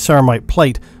through the ceramite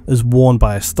plate as worn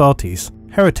by Astartes.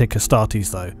 Heretic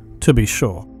Astartes though, to be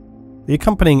sure. The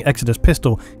accompanying Exodus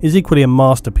pistol is equally a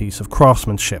masterpiece of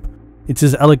craftsmanship. It's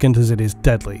as elegant as it is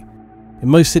deadly. In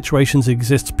most situations it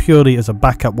exists purely as a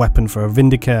backup weapon for a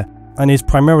Vindicare, and is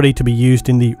primarily to be used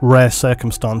in the rare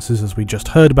circumstances as we just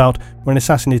heard about, when an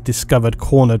assassin is discovered,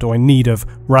 cornered, or in need of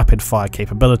rapid fire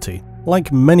capability.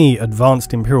 Like many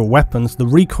advanced Imperial weapons, the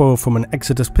recoil from an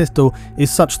Exodus pistol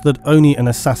is such that only an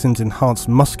assassin's enhanced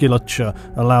musculature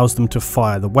allows them to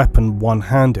fire the weapon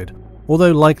one-handed.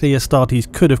 Although likely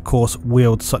Astartes could of course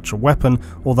wield such a weapon,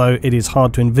 although it is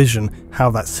hard to envision how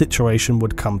that situation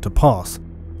would come to pass.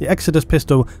 The Exodus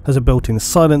pistol has a built-in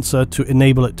silencer to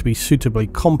enable it to be suitably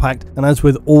compact, and as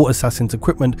with all Assassin's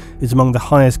equipment, is among the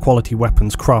highest quality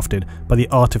weapons crafted by the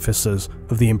artificers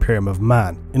of the Imperium of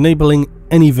Man, enabling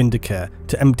any Vindicare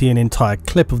to empty an entire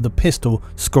clip of the pistol,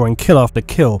 scoring kill after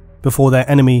kill before their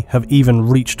enemy have even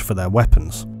reached for their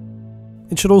weapons.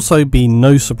 It should also be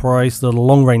no surprise that a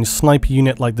long-range sniper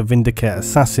unit like the Vindicare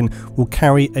Assassin will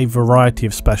carry a variety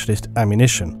of specialist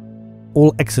ammunition.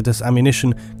 All Exodus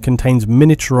ammunition contains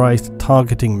miniaturized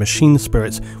targeting machine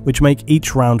spirits which make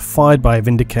each round fired by a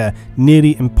Vindicare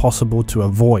nearly impossible to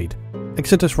avoid.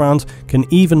 Exodus rounds can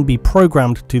even be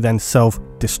programmed to then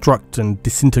self-destruct and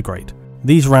disintegrate.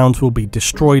 These rounds will be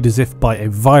destroyed as if by a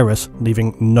virus,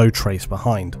 leaving no trace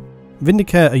behind.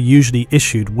 Vindicare are usually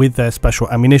issued with their special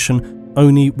ammunition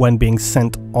only when being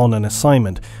sent on an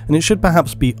assignment, and it should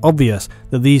perhaps be obvious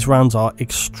that these rounds are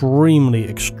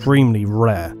extremely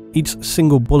rare. Each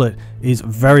single bullet is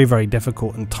very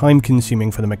difficult and time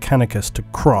consuming for the Mechanicus to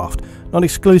craft. Not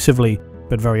exclusively,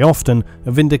 but very often,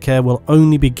 a Vindicare will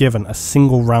only be given a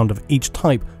single round of each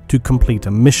type to complete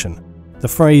a mission. The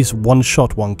phrase "one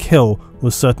shot, one kill"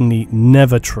 was certainly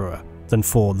never truer than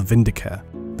for the Vindicare.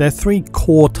 Their three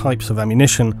core types of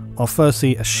ammunition are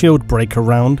firstly a shield breaker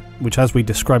round, which as we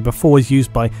described before is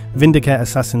used by Vindicare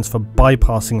assassins for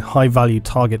bypassing high value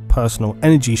target personal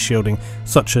energy shielding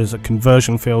such as a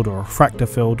conversion field or a refractor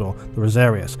field or the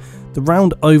Rosarius. The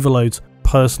round overloads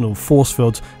personal force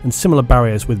fields and similar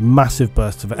barriers with massive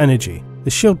bursts of energy. The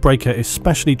shield breaker is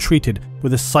specially treated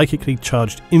with a psychically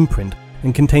charged imprint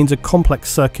and contains a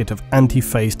complex circuit of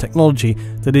anti-phase technology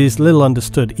that is little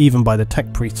understood even by the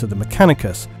tech priests of the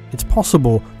Mechanicus. It's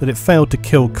possible that it failed to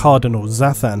kill Cardinal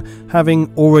Zathan,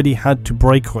 having already had to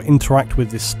break or interact with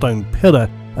this stone pillar,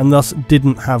 and thus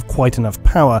didn't have quite enough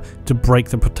power to break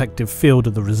the protective field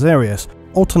of the Rosarius.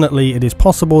 Alternately, it is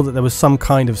possible that there was some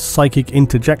kind of psychic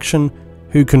interjection,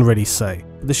 who can really say.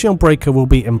 The shield breaker will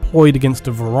be employed against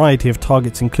a variety of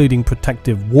targets, including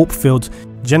protective warp fields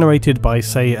generated by,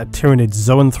 say, a Tyranid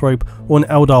Zoanthrope or an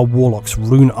Eldar Warlock's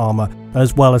rune armor,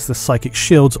 as well as the psychic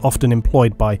shields often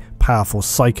employed by powerful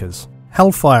psykers.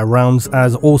 Hellfire rounds,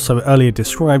 as also earlier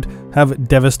described, have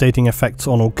devastating effects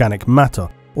on organic matter.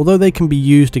 Although they can be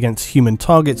used against human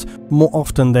targets, more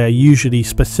often they are usually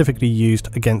specifically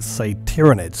used against, say,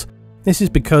 Tyranids. This is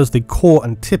because the core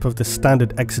and tip of the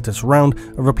standard Exodus round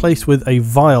are replaced with a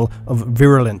vial of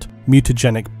virulent,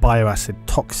 mutagenic bioacid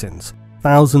toxins.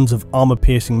 Thousands of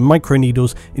armor-piercing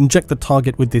microneedles inject the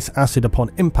target with this acid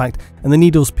upon impact, and the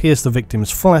needles pierce the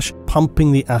victim's flesh,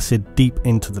 pumping the acid deep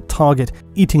into the target,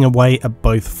 eating away at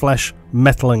both flesh,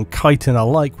 metal and chitin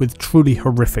alike with truly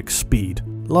horrific speed.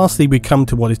 Lastly, we come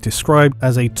to what is described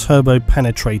as a turbo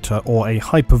penetrator or a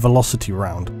hypervelocity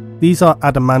round. These are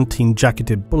adamantine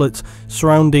jacketed bullets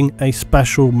surrounding a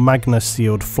special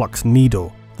magna-sealed flux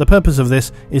needle. The purpose of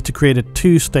this is to create a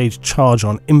two-stage charge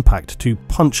on impact to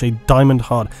punch a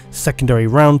diamond-hard secondary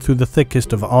round through the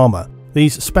thickest of armor.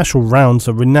 These special rounds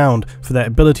are renowned for their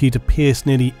ability to pierce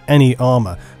nearly any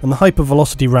armor, and the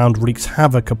hypervelocity round wreaks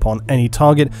havoc upon any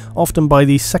target, often by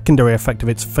the secondary effect of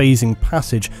its phasing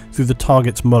passage through the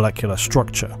target's molecular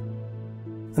structure.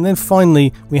 And then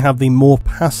finally, we have the more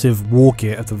passive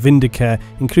wargear of the Vindicare,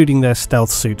 including their stealth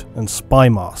suit and spy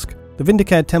mask. The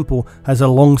Vindicare Temple has a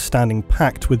long-standing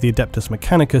pact with the Adeptus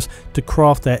Mechanicus to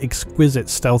craft their exquisite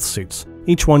stealth suits.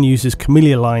 Each one uses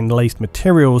chameleon laced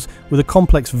materials with a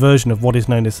complex version of what is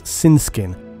known as sin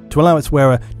skin to allow its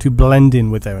wearer to blend in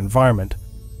with their environment.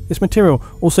 This material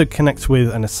also connects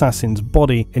with an assassin's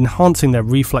body, enhancing their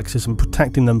reflexes and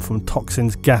protecting them from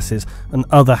toxins, gases, and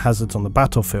other hazards on the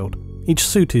battlefield. Each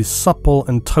suit is supple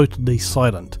and totally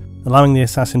silent, allowing the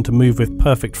assassin to move with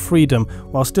perfect freedom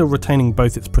while still retaining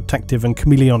both its protective and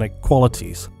chameleonic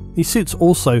qualities. These suits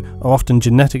also are often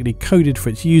genetically coded for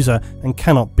its user and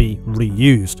cannot be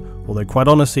reused, although quite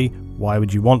honestly, why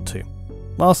would you want to?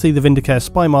 Lastly, the Vindicare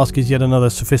Spy Mask is yet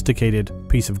another sophisticated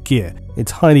piece of gear.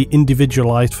 It's highly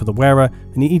individualized for the wearer,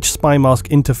 and each spy mask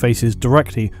interfaces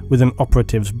directly with an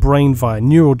operative's brain via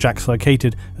neural jacks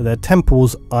located at their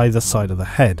temples either side of the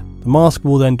head. The mask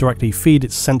will then directly feed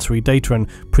its sensory data and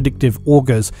predictive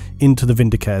augurs into the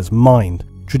Vindicare's mind.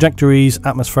 Trajectories,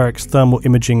 atmospherics, thermal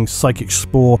imaging, psychic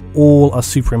spore, all are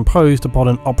superimposed upon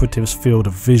an operative's field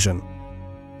of vision.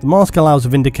 The mask allows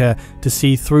Vindicare to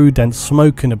see through dense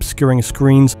smoke and obscuring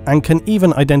screens, and can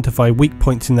even identify weak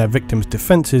points in their victims'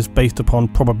 defences based upon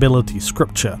probability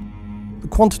scripture. The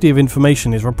quantity of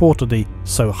information is reportedly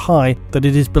so high that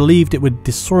it is believed it would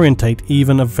disorientate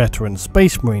even a veteran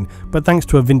space marine, but thanks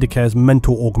to a Vindicare's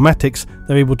mental augmetics,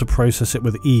 they're able to process it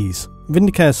with ease.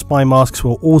 Vindicare's spy masks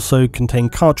will also contain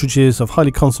cartridges of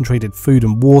highly concentrated food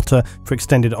and water for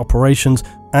extended operations,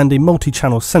 and a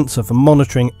multi-channel sensor for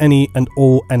monitoring any and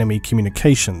all enemy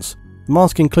communications. The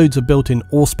mask includes a built-in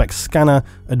Auspex scanner,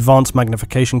 advanced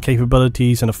magnification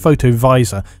capabilities, and a photo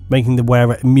visor, making the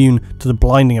wearer immune to the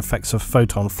blinding effects of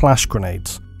photon flash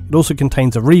grenades. It also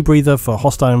contains a rebreather for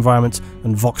hostile environments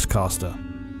and Voxcaster.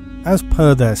 As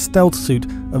per their stealth suit,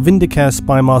 a Vindicare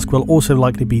spy mask will also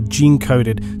likely be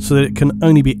gene-coded so that it can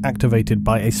only be activated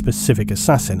by a specific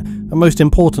assassin, and most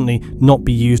importantly, not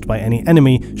be used by any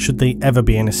enemy should they ever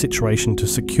be in a situation to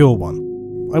secure one.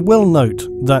 I will note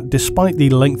that despite the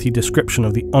lengthy description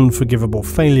of the unforgivable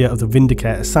failure of the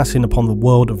Vindicare Assassin upon the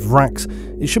world of Vraks,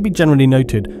 it should be generally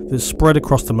noted that spread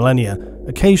across the millennia,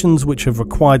 occasions which have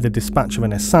required the dispatch of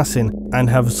an assassin and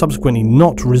have subsequently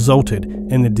not resulted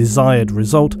in the desired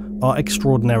result are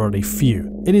extraordinarily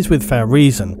few. It is with fair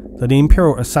reason that the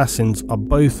Imperial Assassins are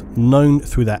both known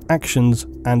through their actions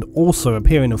and also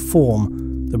appear in a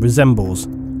form that resembles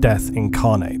death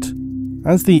incarnate.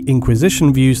 As the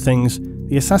Inquisition views things,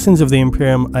 the assassins of the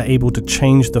Imperium are able to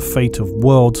change the fate of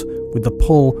worlds with the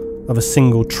pull of a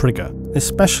single trigger,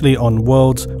 especially on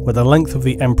worlds where the length of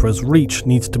the Emperor's reach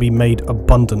needs to be made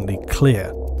abundantly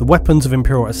clear. The weapons of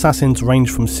Imperial assassins range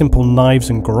from simple knives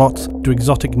and garrots to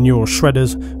exotic neural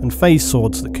shredders and phase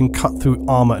swords that can cut through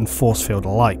armor and force field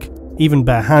alike. Even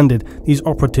barehanded, these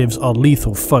operatives are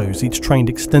lethal foes, each trained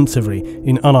extensively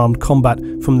in unarmed combat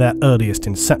from their earliest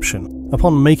inception.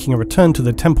 Upon making a return to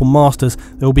the Temple Masters,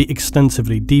 they will be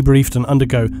extensively debriefed and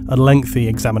undergo a lengthy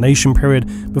examination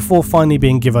period before finally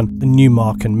being given a new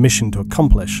mark and mission to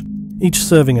accomplish. Each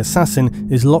serving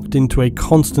assassin is locked into a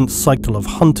constant cycle of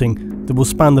hunting that will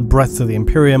span the breadth of the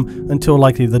Imperium until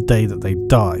likely the day that they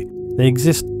die. They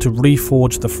exist to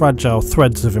reforge the fragile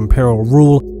threads of Imperial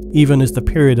rule, even as the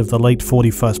period of the late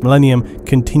 41st millennium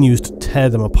continues to tear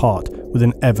them apart with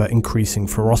an ever-increasing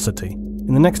ferocity.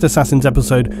 In the next Assassins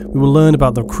episode, we will learn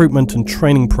about the recruitment and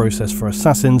training process for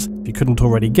assassins. If you couldn't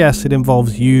already guess, it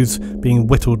involves youths being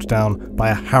whittled down by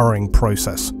a harrowing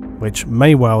process, which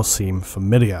may well seem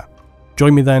familiar.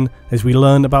 Join me then as we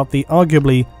learn about the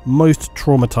arguably most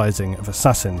traumatizing of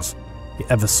assassins, the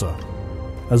Eversor.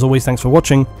 As always, thanks for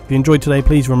watching. If you enjoyed today,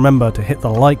 please remember to hit the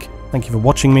like. Thank you for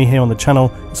watching me here on the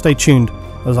channel, and stay tuned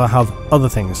as I have other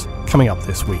things coming up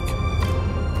this week.